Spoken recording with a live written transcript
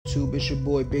YouTube? It's your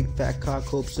boy Big Fat Cock.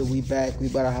 Hopes that we back. We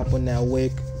about to hop on that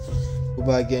Wick. We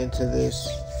about to get into this.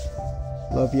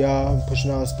 Love y'all.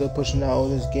 I'm still pushing out all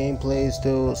this gameplay.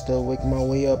 Still waking my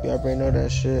way up. Y'all already know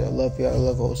that shit. I love y'all. I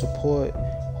love all the support.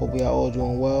 Hope y'all all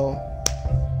doing well.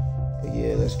 But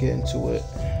yeah, let's get into it.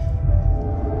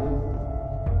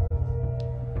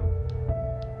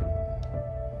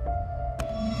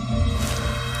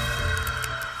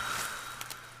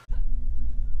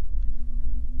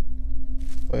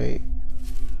 Wait.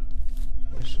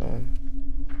 There's some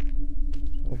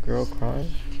girl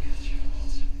crying.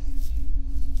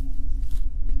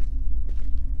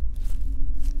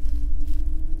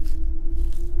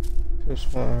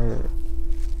 Just want her.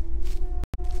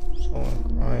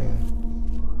 Someone crying.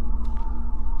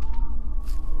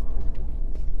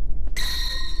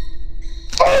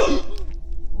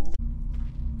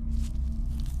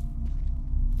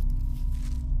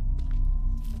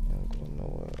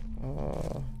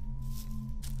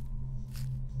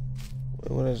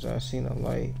 What is that? I seen a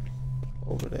light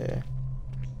over there.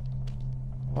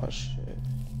 Oh shit.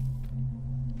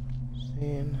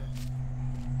 Seeing.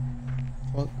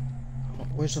 Fuck.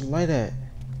 Where's the light at?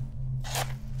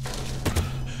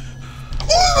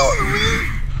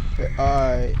 Okay,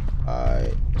 alright.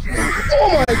 Oh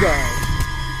my god!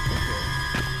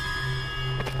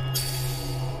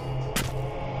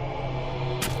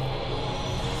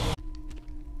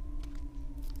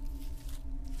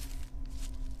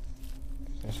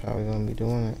 That's how we're gonna be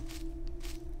doing it.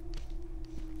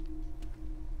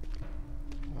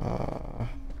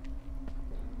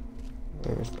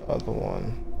 Where's the other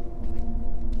one?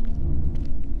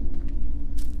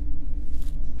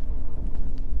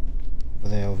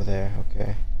 Over there,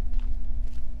 okay.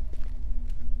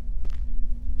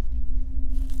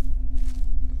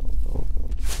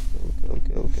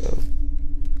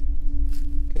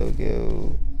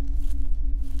 Go.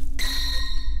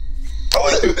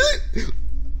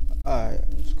 Alright,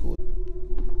 that's cool.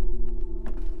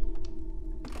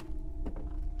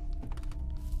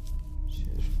 Shit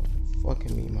is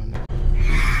fucking me, my nigga.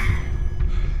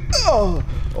 Oh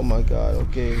my god,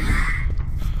 okay.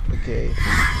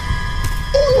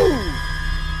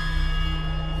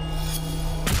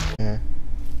 Yeah.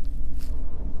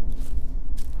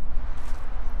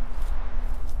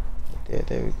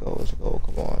 There we go. Let's go.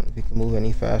 Come on. If we can move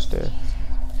any faster.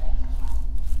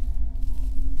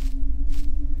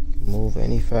 Move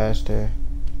any faster.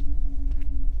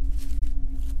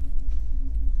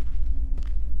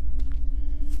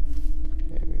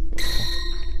 There we go.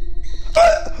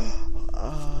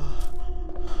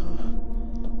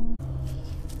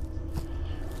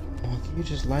 Can you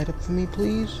just light up for me,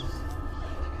 please?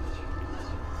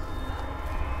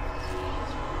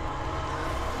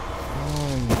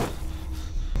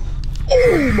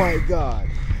 Oh my god.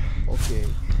 Okay.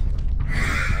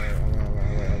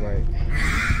 Alright.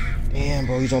 Damn,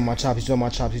 bro, he's on my chops.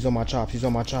 I'm starting to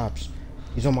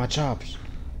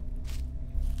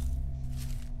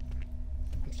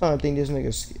think this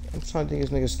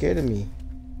nigga's scared of me.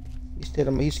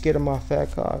 He's scared of my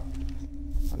fat cock.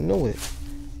 I know it.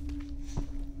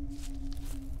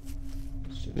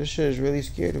 This shit is really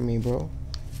scared of me, bro.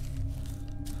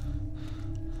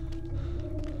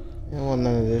 I don't want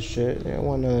none of this shit. I don't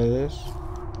want none of this.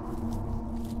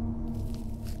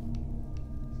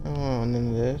 I don't want none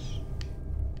of this.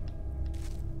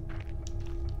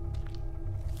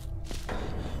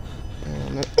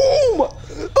 Oh my!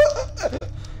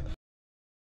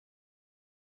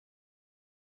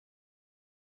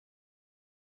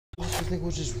 This nigga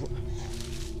was just. What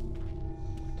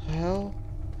the hell?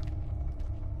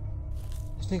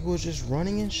 This nigga was just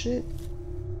running and shit?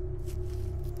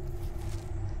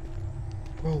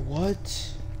 Bro,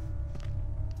 what?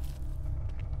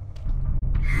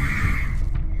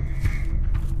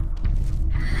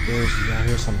 I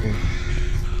hear something.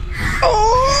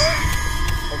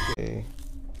 Oh! Okay.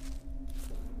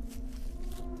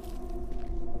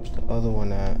 Where's the other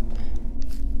one at?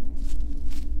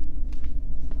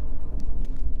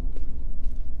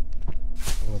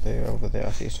 Over there,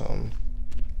 I see something.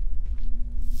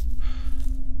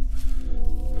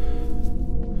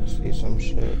 I see some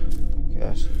shit. Okay,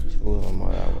 I see two of them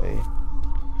are that way.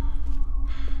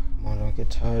 Come on, don't get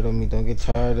tired of me.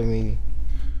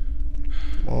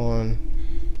 Come on.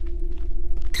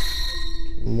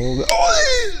 Keep moving.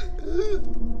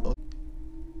 Oh!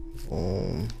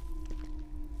 Boom.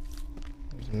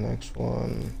 Here's the next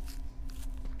one.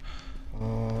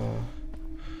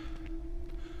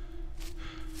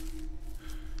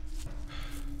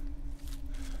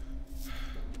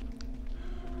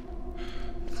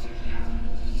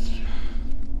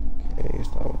 Okay,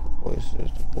 start with the voices.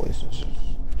 The voices is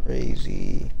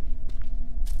crazy.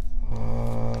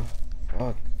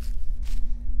 Fuck.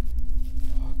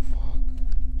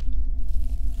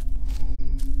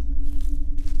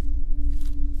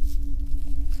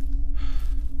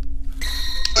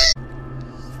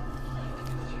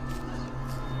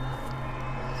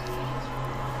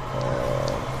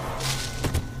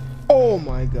 Oh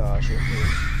my gosh, okay.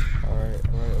 Alright.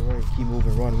 Keep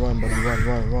moving. Run, buddy.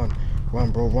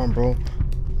 Run, bro.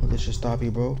 Let this shit stop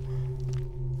you,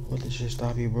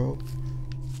 bro.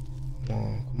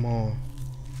 Come on.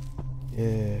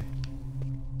 Yeah.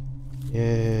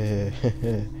 Yeah.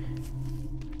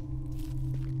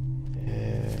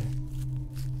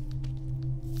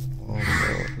 Come on,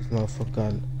 bro. This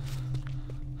motherfucker.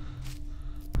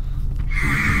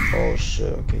 Oh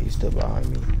shit, okay, he's still behind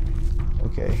me.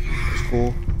 Okay, it's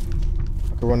cool.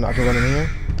 I can run in here.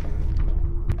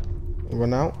 And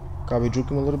run out. Gotta be juke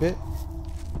him a little bit.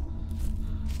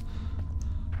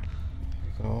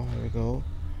 Here we go.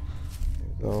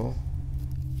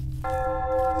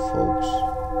 Folks.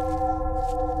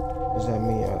 What does that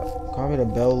mean? Copy the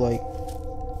bell like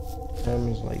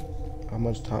determines like how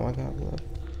much time I got left.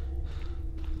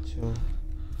 Until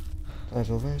time's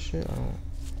over and shit. I don't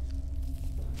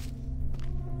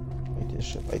like this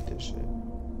shit.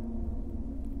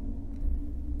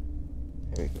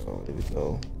 There we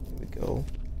go.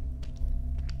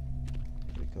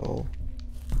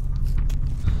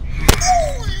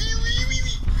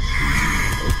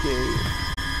 Okay.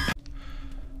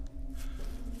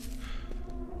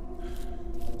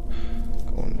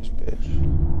 Go on this bitch.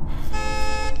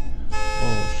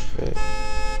 Oh shit.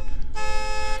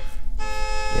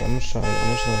 Yeah, I'm just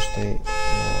gonna stay. I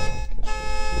guess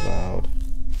it's too loud.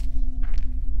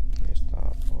 Okay,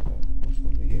 stop. Hold up. What's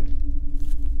over here?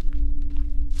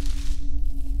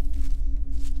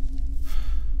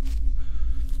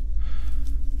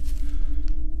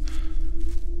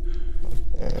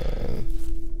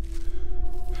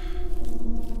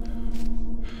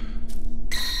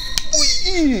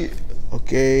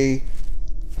 Okay.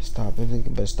 Stop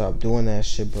it, but stop doing that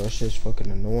shit, bro. Shit's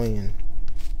fucking annoying.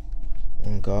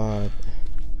 Oh God.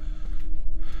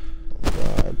 Oh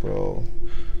God, bro.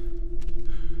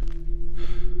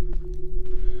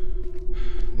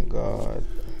 Oh God.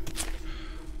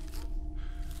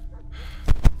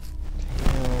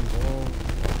 Damn, bro.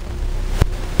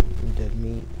 I'm dead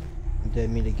meat. Dead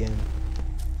meat again.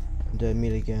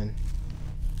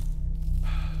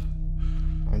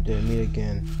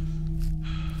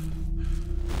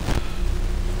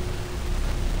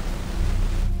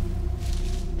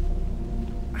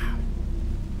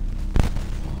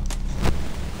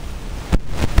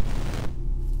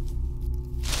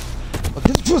 Oh,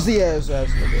 this pussy ass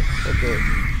nigga. Okay.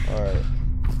 Alright.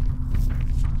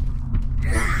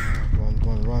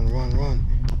 Run.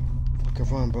 Fucking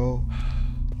run, bro.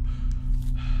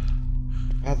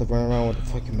 I have to run around with the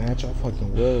fucking match. I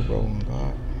fucking will, bro. Oh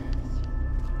God.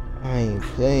 I ain't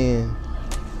playing.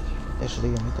 Hit that shit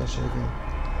again.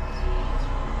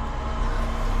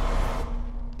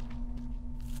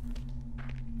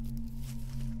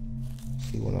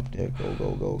 See one up there.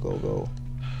 Go.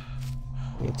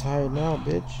 You're tired now,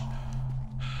 bitch.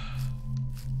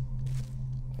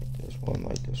 Like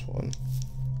this one.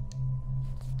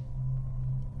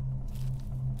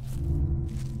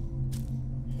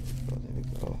 There we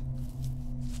go.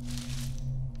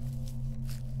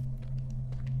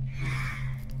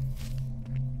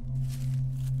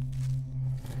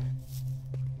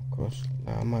 Of course.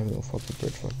 Nah, I'm not even gonna fuck the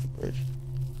bridge.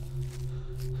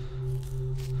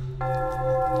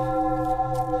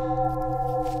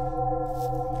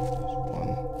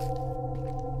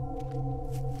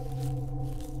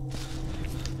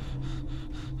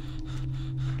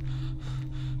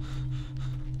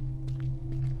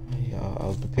 I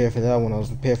was prepared for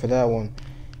that one.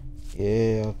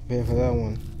 Yeah, I was prepared for that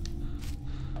one.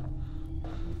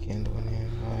 Can't do it here.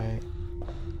 Alright.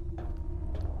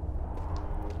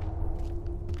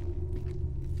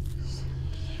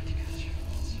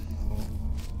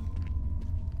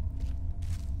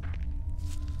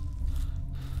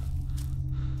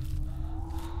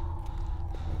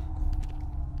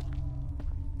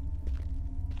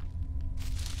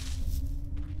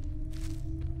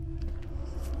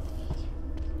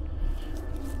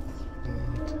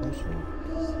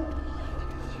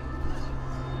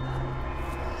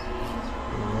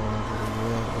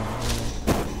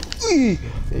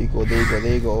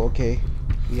 There you go. Okay.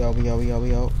 We out. Come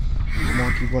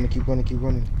on, keep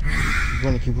running.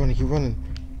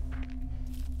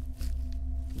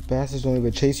 Bastards don't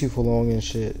even chase you for long and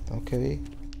shit, okay?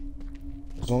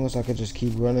 As long as I could just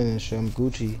keep running and shit, I'm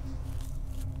Gucci.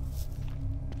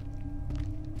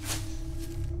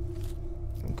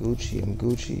 Gucci. I'm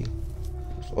Gucci.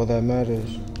 That's all that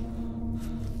matters.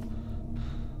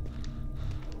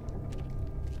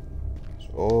 That's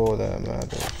all that matters.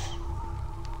 That's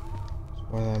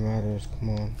all that matters. Come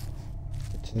on.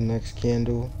 Get to the next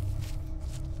candle.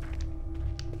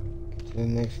 Get to the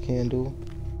next candle.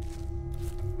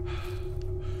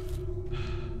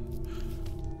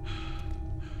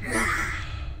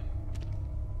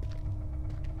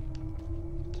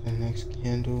 The next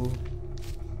candle.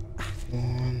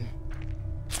 One.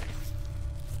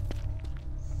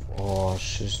 Oh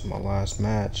shit, this is my last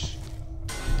match.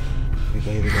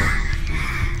 Here we go.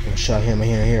 Oh, shot him. I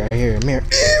hear him here.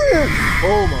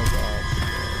 Oh my god.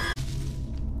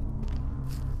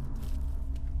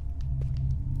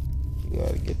 We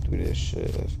gotta get through this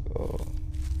shit. Let's go.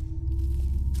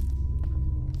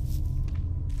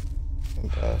 I'm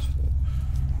past it.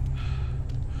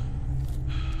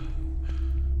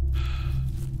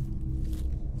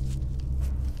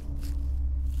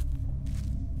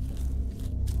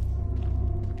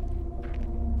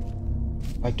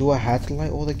 Like, do I have to light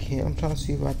all the candles? I'm trying to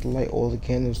see if I have to light all the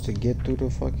candles to get through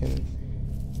the fucking...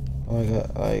 Or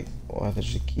I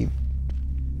just keep...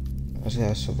 I just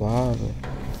gotta survive.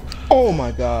 Oh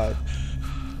my god!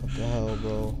 What the hell,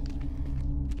 bro?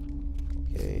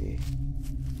 Okay.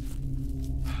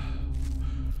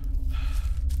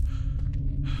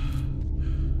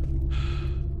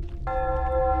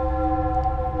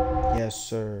 Yes,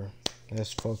 sir.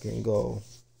 Let's fucking go.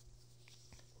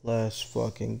 Let's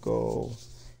fucking go.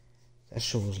 That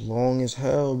shit was long as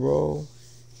hell, bro.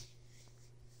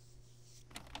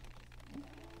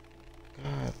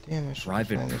 God damn, that shit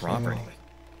Private was long property. as hell.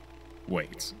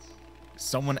 Wait,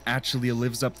 someone actually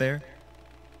lives up there?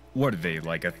 What are they,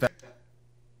 like a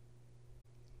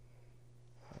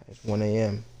It's 1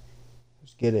 a.m.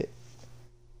 Let's get it.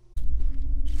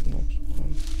 Next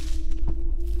one.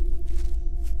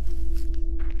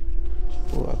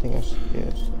 Oh, I think I see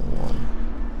it. One.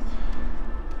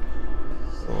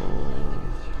 So,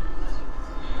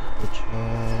 which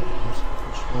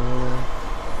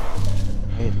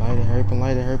Hey, light it, hurry up and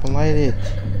light it, hurry up and light it.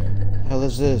 The hell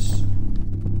is this?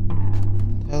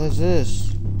 The hell is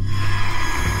this?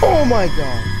 Oh my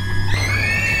god!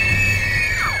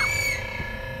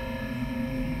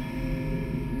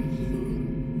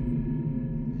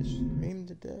 It screamed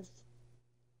to death.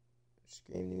 It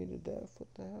screamed me to death.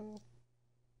 What the hell?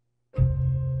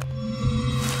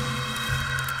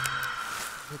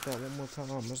 Hit that one more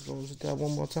time. Let's go. Let's hit that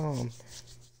one more time.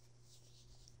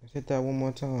 Let's hit that one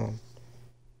more time.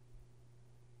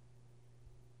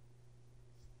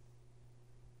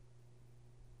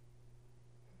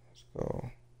 Let's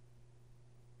go.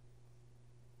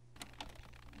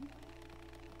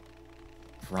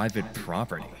 private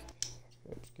property?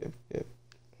 Skip.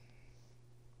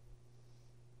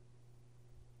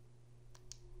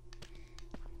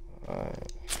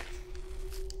 Alright.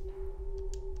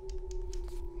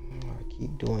 I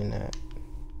keep doing that.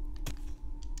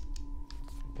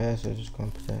 Passage is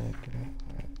gonna protect.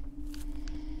 Alright.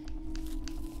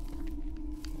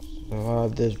 Let's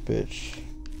survive this bitch.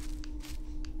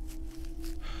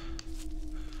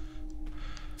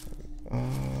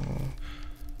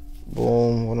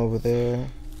 Boom, one over there.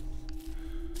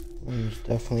 One's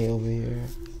definitely over here.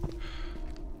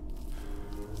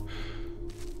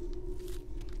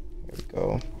 There we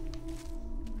go.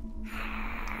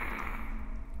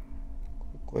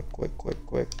 Quick.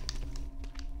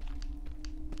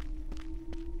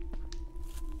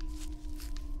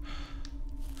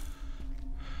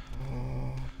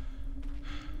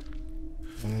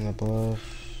 One in the bus.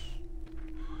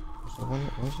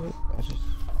 Was it? I just...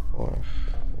 Four.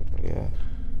 Yeah.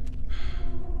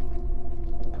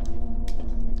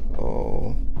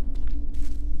 Oh.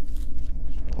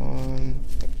 Next one.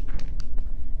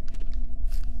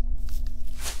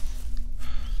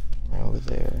 Right over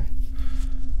there.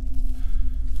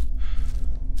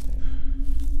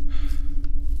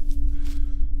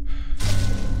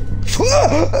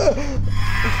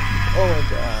 Oh my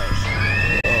gosh.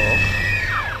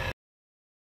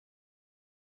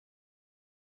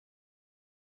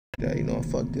 Yeah, you know,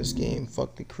 fuck this game.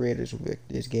 Fuck the creators of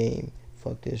this game.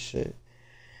 Fuck this shit.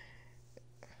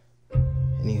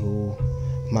 Anywho,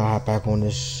 might hop back on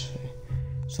this.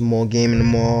 Some more gaming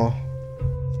tomorrow.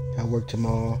 I work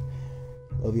tomorrow.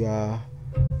 Love y'all.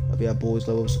 Love y'all boys.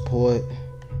 Love support.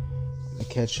 I'm gonna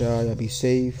catch y'all. Y'all be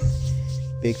safe.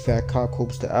 Big fat cock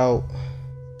hopes to out.